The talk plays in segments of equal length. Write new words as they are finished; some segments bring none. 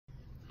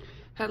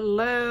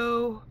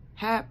Hello,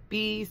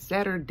 happy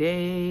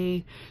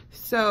Saturday.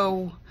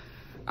 So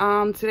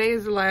today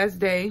is the last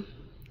day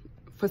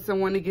for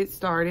someone to get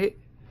started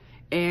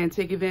and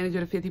take advantage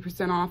of the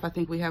 50% off. I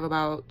think we have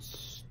about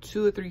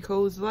 2 or 3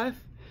 codes left.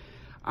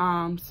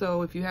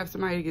 So if you have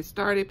somebody to get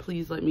started,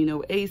 please let me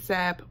know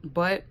ASAP,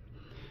 but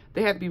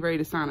they have to be ready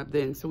to sign up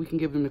then, so we can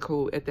give them the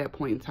code at that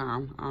point in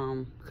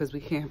time, because we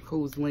can't have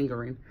codes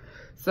lingering.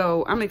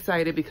 So I'm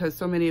excited because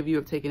so many of you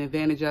have taken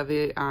advantage of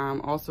it. I'm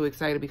also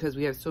excited because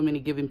we have so many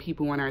giving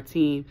people on our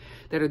team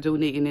that are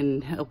donating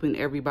and helping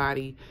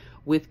everybody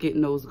with getting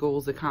those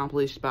goals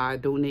accomplished by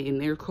donating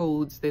their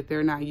codes that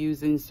they're not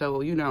using. So,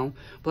 you know,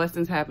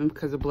 blessings happen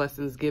because of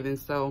blessings given.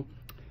 So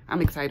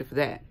I'm excited for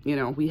that. You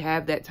know, we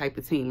have that type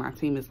of team. Our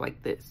team is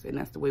like this, and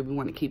that's the way we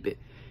want to keep it.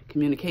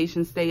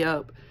 Communication stay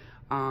up.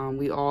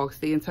 We all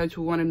stay in touch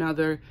with one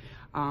another.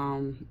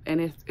 And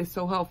it's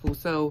so helpful.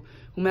 So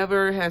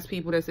whomever has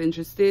people that's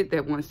interested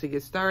that wants to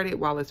get started,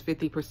 while it's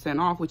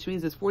 50% off, which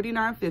means it's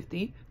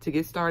 $49.50 to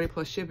get started,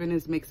 plus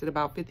shipping makes it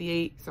about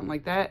 $58, something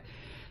like that.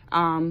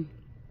 And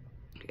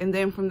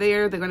then from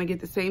there, they're going to get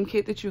the same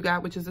kit that you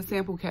got, which is a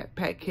sample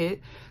pack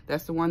kit.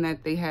 That's the one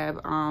that they have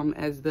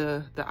as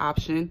the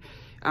option.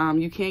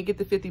 You can't get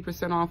the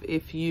 50% off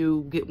if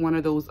you get one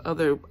of those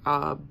other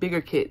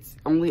bigger kits,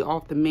 only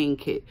off the main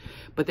kit.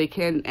 But they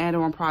can add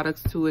on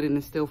products to it, and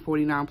it's still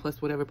 $49 plus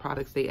whatever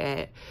products they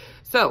add.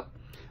 So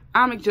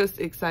I'm just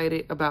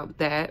excited about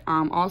that.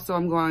 Also,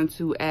 I'm going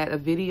to add a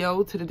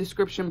video to the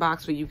description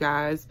box for you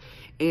guys.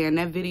 And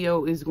that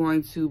video is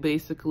going to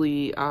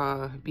basically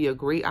be a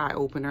great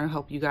eye-opener,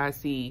 help you guys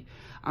see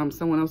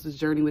someone else's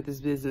journey with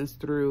this business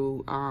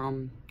through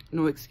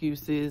no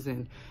excuses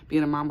and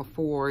being a mom of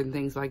 4 and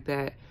things like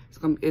that.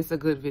 It's a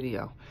good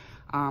video.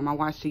 I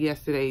watched it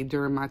yesterday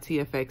during my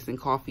TFX and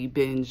coffee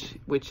binge,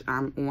 which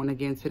I'm on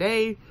again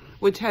today,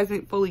 which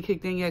hasn't fully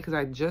kicked in yet because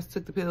I just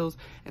took the pills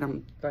and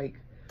I'm like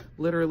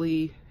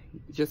literally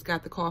just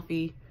got the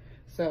coffee.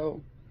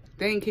 So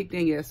they ain't kicked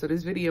in yet. So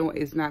this video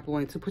is not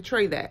going to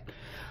portray that.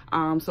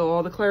 So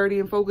all the clarity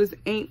and focus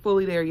ain't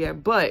fully there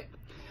yet, but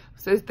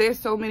since there's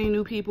so many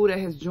new people that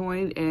has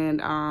joined,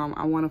 and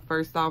I want to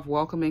first off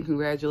welcome and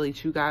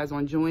congratulate you guys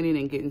on joining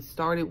and getting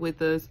started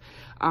with us.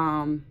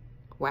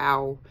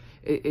 Wow,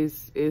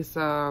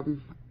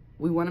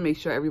 we want to make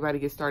sure everybody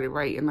gets started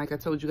right. And like I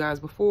told you guys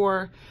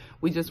before,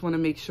 we just want to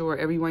make sure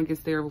everyone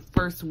gets their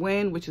first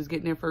win, which is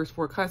getting their first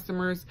 4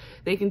 customers.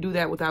 They can do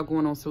that without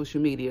going on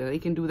social media. They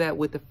can do that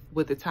with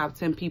the top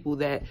 10 people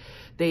that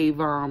they've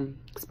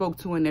spoke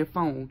to on their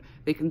phone.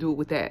 They can do it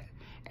with that.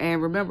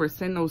 And remember,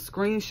 send those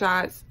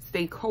screenshots,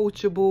 stay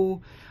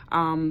coachable.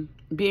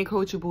 Being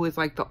coachable is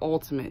like the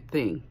ultimate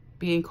thing.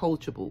 Being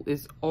coachable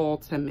is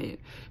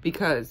ultimate,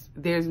 because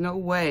there's no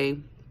way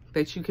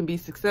that you can be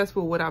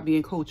successful without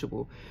being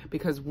coachable,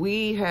 because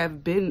we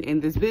have been in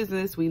this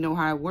business. We know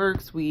how it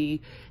works.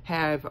 We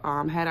have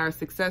had our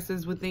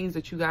successes with things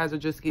that you guys are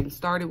just getting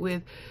started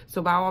with.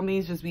 So by all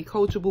means, just be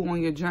coachable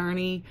on your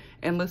journey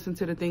and listen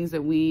to the things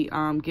that we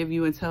give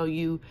you and tell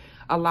you.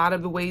 A lot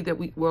of the ways that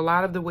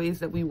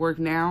we work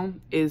now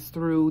is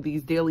through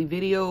these daily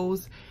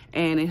videos,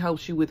 and it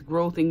helps you with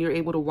growth, and you're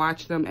able to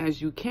watch them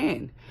as you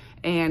can.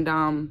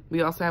 And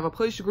we also have a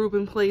push group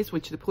in place,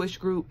 which the push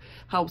group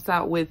helps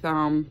out with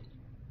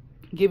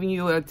giving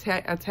you a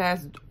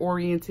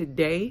task-oriented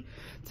day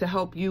to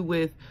help you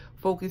with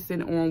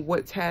focusing on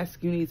what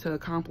task you need to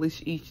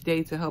accomplish each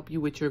day to help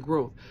you with your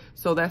growth.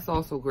 So that's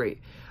also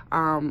great.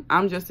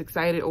 I'm just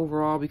excited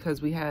overall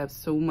because we have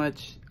so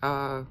much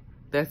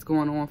that's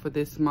going on for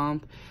this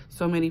month.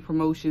 So many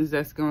promotions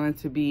that's going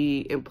to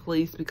be in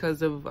place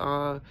because of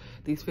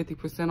these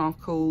 50% off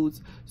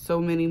codes.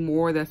 So many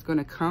more that's going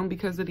to come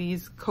because of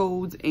these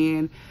codes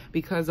and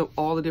because of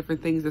all the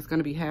different things that's going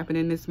to be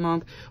happening this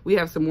month. We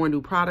have some more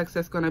new products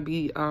that's going to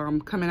be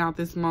coming out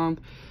this month.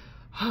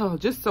 Oh,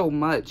 just so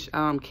much.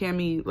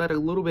 Cami let a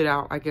little bit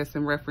out, I guess,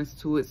 in reference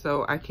to it.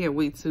 So I can't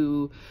wait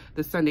to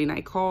the Sunday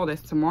night call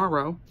that's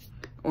tomorrow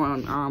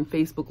on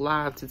Facebook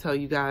Live to tell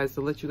you guys,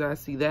 to let you guys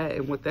see that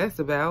and what that's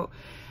about.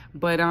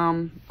 But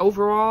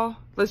overall,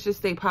 let's just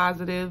stay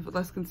positive.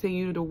 Let's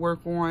continue to work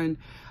on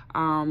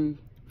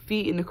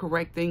feeding the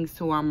correct things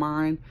to our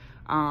mind.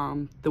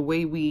 The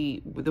way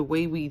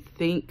we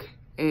think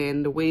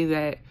and the way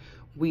that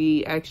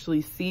we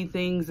actually see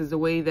things is the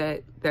way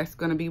that's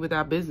going to be with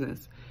our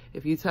business.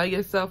 If you tell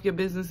yourself your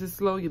business is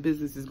slow, your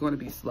business is going to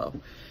be slow.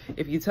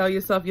 If you tell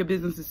yourself your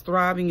business is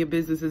thriving, your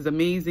business is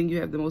amazing, you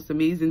have the most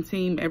amazing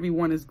team,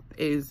 everyone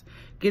is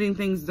getting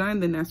things done,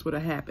 then that's what'll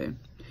happen.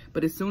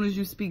 But as soon as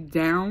you speak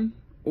down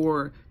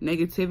or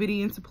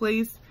negativity into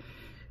place,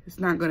 it's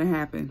not going to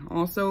happen.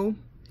 Also,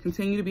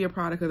 continue to be a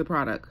product of the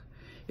product.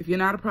 If you're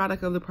not a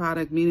product of the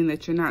product, meaning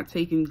that you're not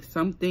taking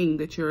something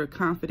that you're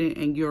confident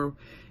and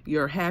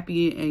you're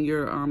happy and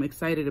you're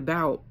excited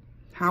about,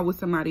 how would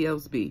somebody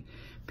else be?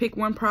 Pick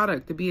one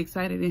product to be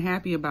excited and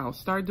happy about.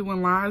 Start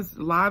doing lives.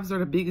 Lives are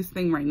the biggest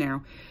thing right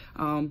now.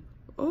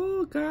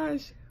 Oh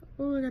gosh.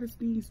 Oh, I gotta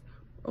sneeze.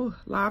 Oh,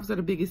 lives are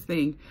the biggest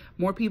thing.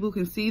 More people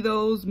can see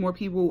those. More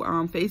people,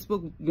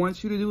 Facebook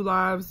wants you to do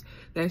lives.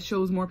 That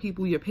shows more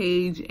people your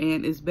page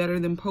and is better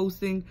than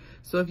posting.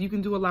 So if you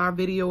can do a live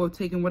video of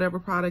taking whatever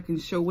product and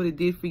show what it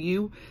did for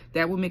you,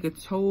 that will make a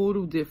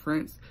total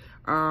difference.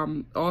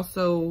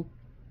 Also,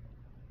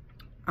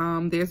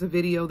 there's a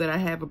video that I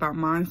have about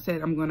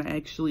mindset. I'm going to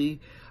actually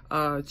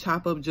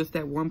chop up just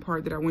that one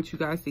part that I want you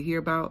guys to hear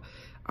about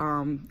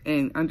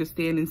and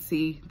understand and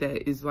see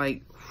that is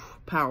like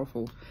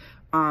powerful.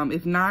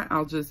 If not,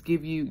 I'll just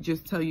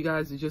tell you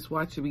guys to just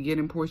watch the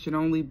beginning portion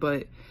only,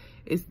 but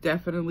it's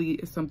definitely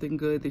something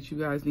good that you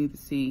guys need to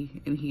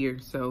see and hear.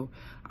 So,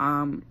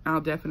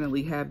 I'll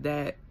definitely have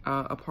that,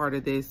 a part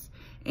of this,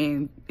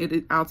 and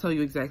I'll tell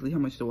you exactly how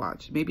much to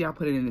watch. Maybe I'll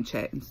put it in the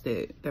chat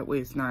instead. That way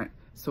it's not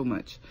so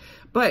much,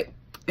 but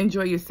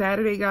enjoy your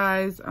Saturday,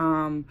 guys.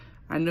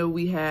 I know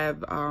we have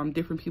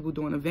different people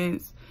doing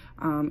events,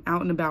 out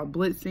and about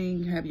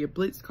blitzing. Have your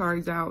blitz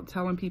cards out,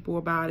 telling people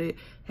about it.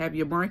 Have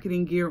your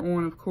marketing gear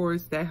on, of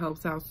course. That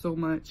helps out so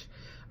much.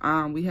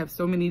 We have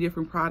so many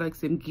different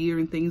products and gear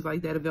and things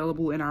like that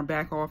available in our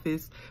back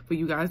office for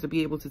you guys to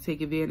be able to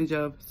take advantage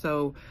of.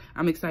 So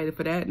I'm excited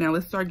for that. Now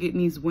let's start getting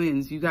these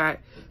wins. You got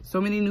so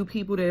many new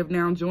people that have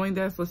now joined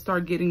us. Let's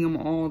start getting them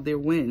all their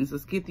wins.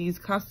 Let's get these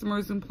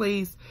customers in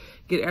place,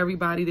 get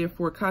everybody their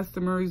 4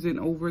 customers and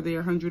over their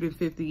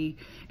 150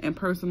 in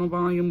personal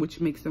volume,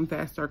 which makes them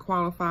fast start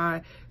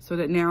qualified, so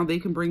that now they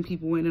can bring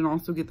people in and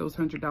also get those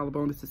 $100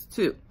 bonuses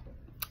too.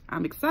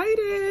 I'm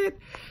excited.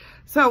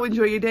 So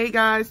enjoy your day,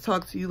 guys.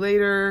 Talk to you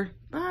later.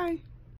 Bye.